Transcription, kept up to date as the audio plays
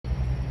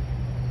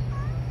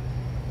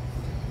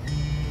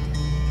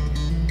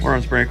We're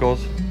on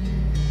sprinkles.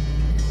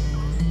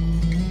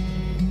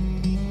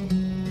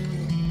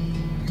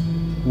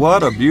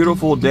 What a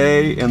beautiful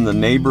day in the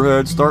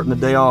neighborhood, starting the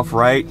day off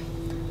right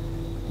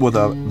with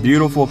a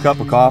beautiful cup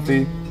of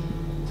coffee.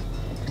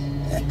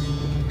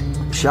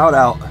 Shout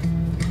out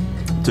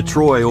to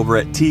Troy over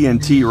at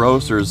TNT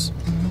Roasters.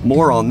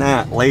 More on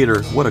that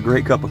later. What a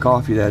great cup of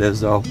coffee that is,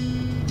 though.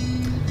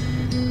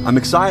 I'm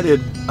excited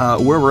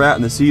where we're at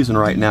in the season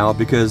right now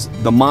because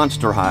the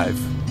Monster Hive,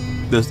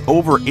 this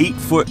over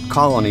 8-foot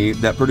colony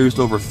that produced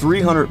over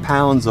 300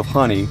 pounds of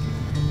honey,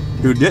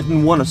 who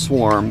didn't want to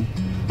swarm,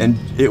 and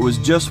it was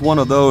just one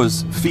of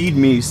those feed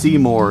me, see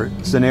more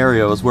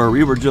scenarios where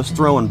we were just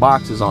throwing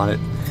boxes on it.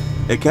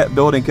 It kept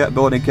building, kept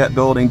building, kept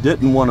building,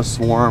 didn't want to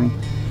swarm,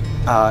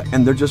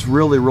 and they're just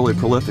really, really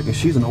prolific. And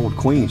she's an old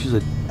queen. She's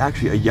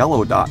actually a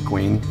yellow dot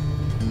queen.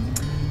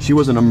 She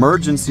was an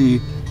emergency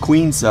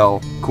queen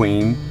cell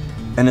queen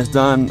and has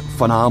done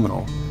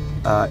phenomenal.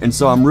 And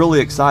so I'm really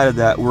excited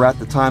that we're at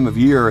the time of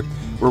year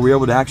where we're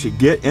able to actually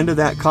get into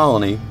that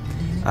colony,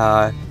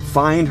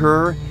 find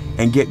her,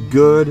 and get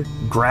good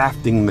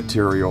grafting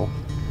material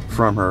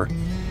from her.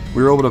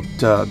 We were able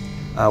to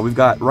we've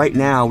got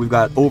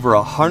over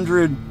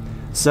 100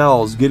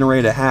 cells getting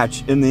ready to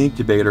hatch in the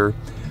incubator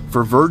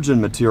for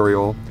virgin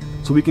material,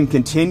 so we can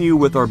continue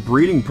with our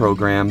breeding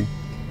program.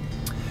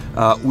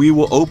 We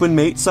will open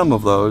mate some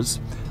of those,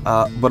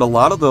 but a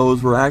lot of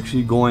those we're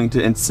actually going to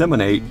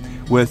inseminate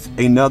with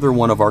another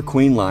one of our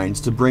queen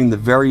lines to bring the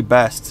very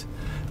best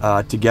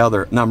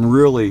together. And I'm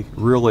really,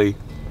 really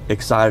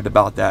excited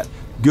about that.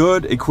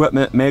 Good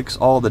equipment makes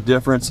all the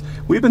difference.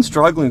 We've been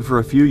struggling for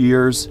a few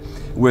years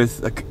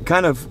with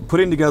kind of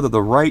putting together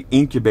the right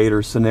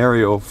incubator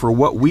scenario for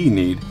what we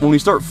need. When we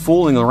start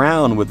fooling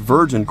around with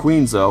virgin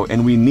queens though,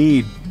 and we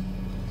need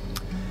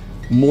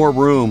more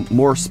room,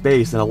 more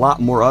space, and a lot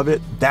more of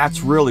it,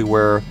 that's really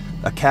where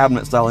a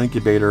cabinet style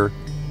incubator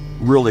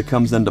really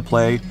comes into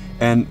play.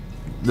 And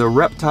the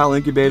reptile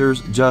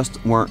incubators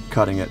just weren't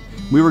cutting it.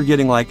 We were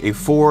getting like a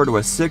 4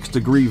 to 6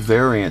 degree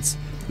variance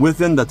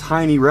within the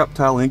tiny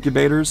reptile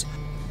incubators,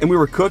 and we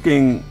were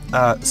cooking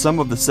some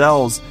of the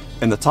cells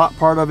in the top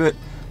part of it.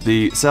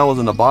 The cells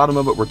in the bottom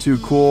of it were too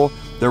cool.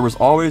 There was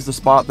always the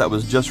spot that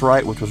was just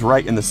right, which was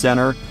right in the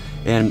center,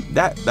 and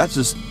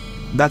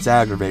that's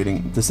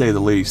aggravating to say the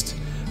least.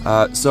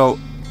 So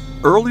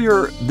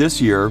earlier this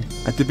year,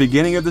 at the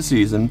beginning of the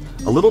season,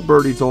 a little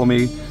birdie told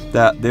me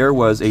that there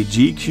was a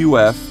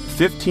GQF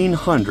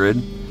 1500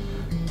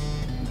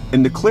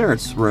 in the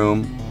clearance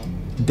room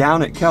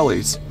down at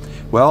Kelly's.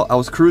 Well, I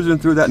was cruising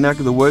through that neck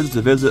of the woods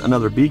to visit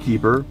another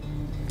beekeeper,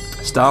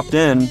 stopped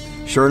in,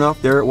 sure enough,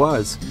 there it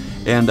was.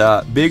 And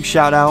big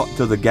shout out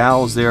to the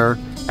gals there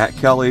at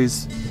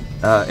Kelly's,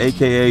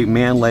 aka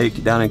Man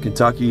Lake down in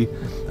Kentucky.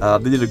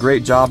 They did a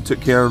great job,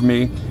 took care of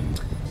me.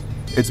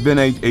 It's been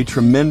a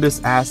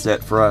tremendous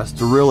asset for us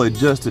to really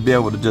just to be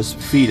able to just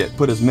feed it,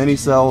 put as many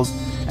cells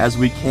as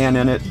we can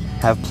in it,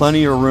 have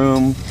plenty of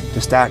room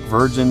to stack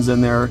virgins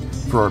in there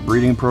for our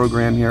breeding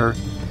program here.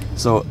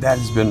 So that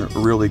has been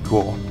really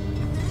cool.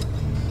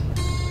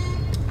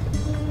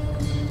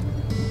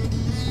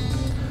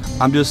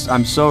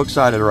 I'm so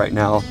excited right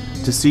now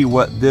to see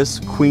what this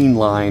queen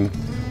line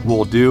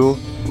will do.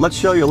 Let's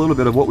show you a little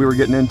bit of what we were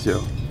getting into.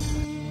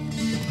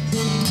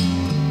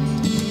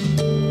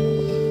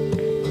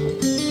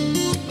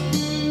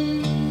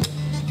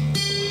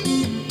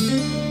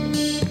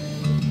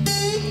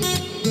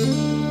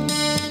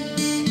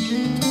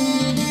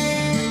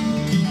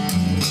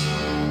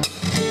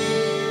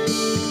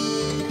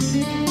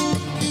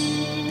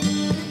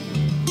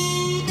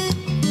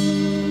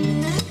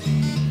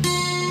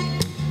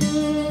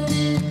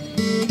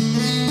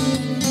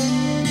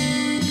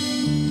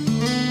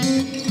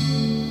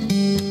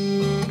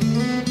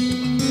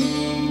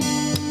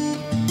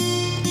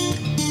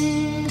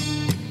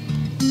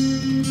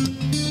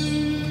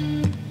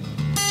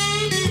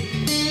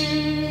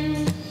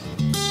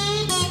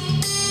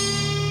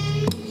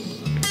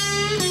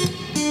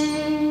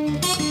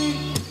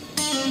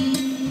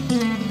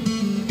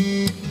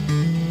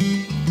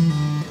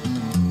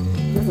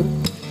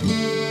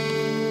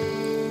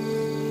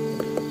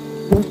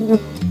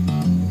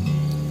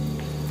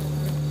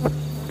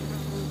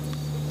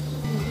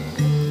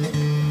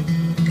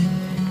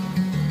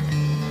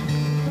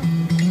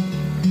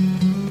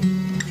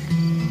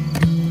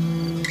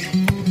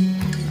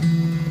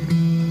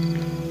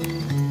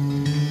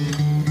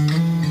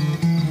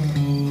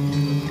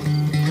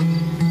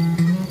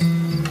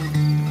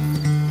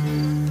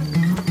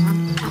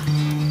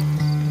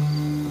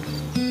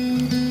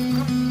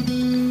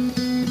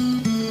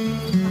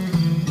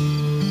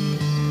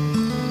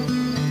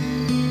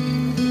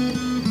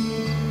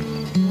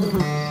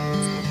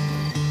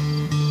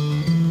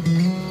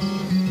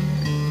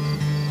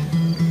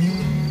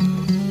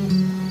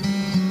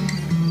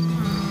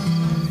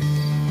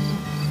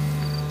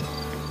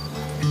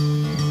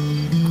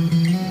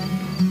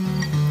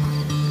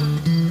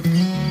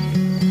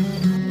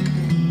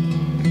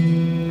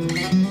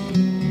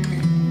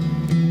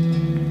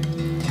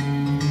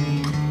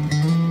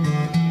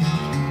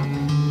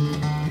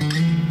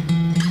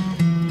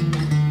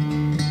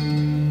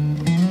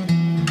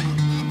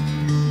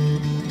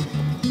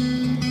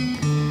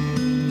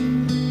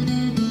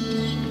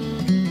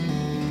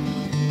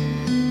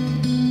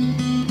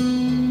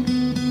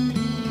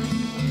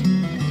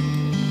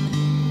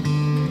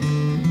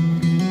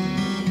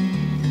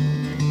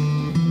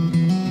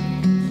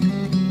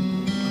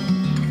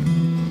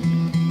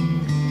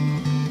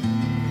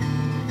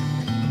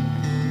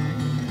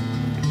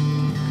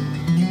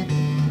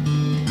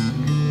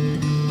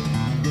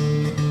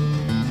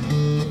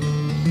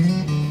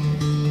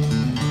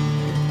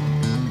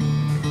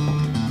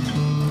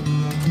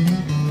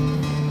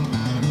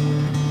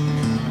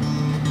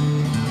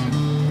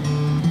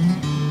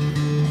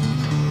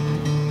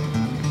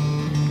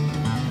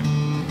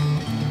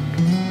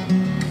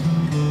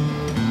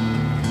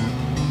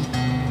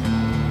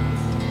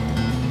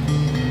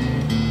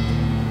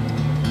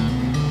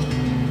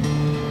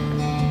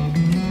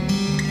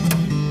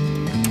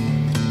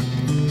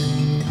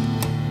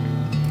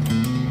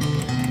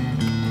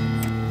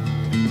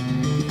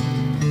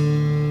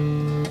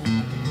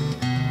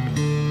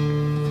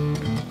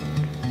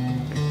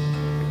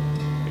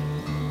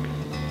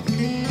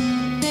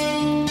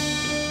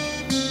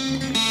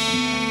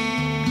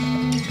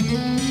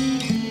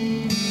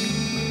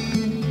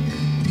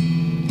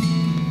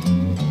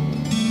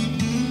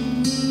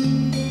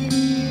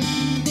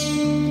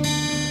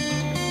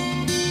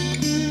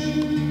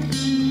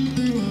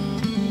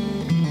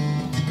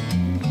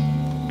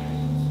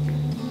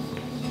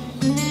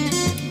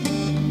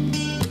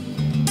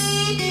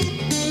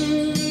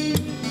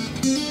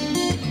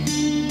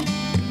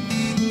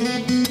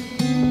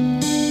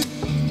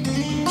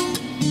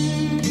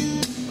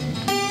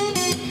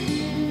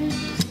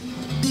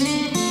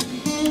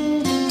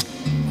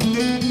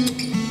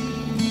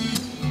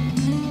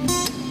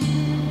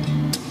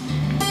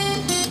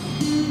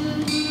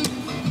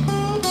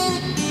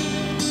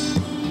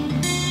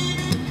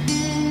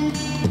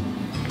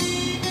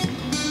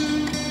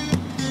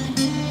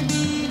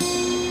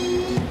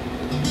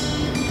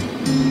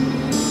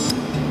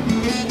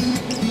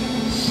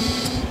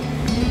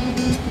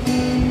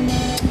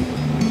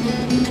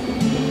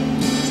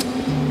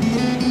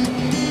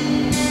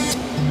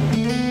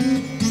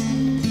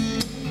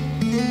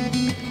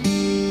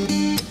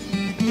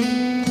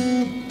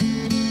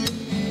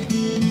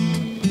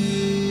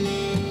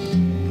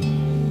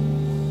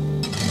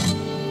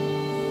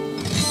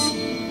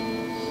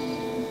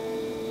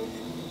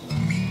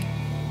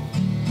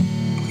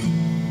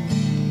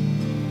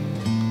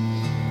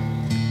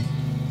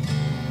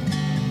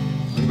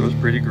 those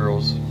pretty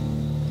girls.